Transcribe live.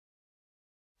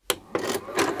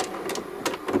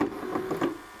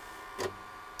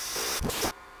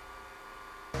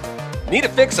Need a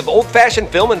fix of old-fashioned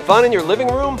film and fun in your living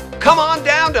room? Come on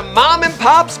down to Mom and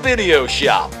Pop's Video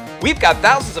Shop. We've got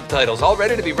thousands of titles all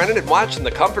ready to be rented and watched in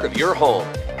the comfort of your home.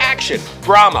 Action,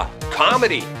 drama,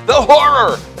 comedy, the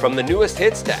horror! From the newest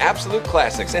hits to absolute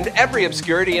classics and every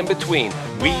obscurity in between,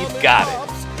 we've got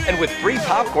it. And with free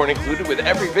popcorn included with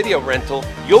every video rental,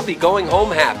 you'll be going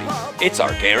home happy. It's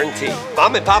our guarantee.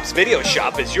 Mom and Pop's Video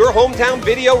Shop is your hometown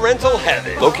video rental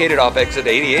heaven. Located off exit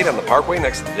 88 on the Parkway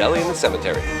next to the deli and the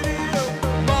cemetery.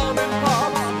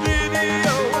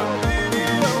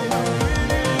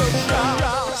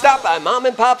 Stop by Mom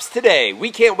and Pop's today. We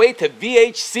can't wait to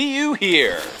VHC you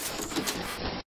here.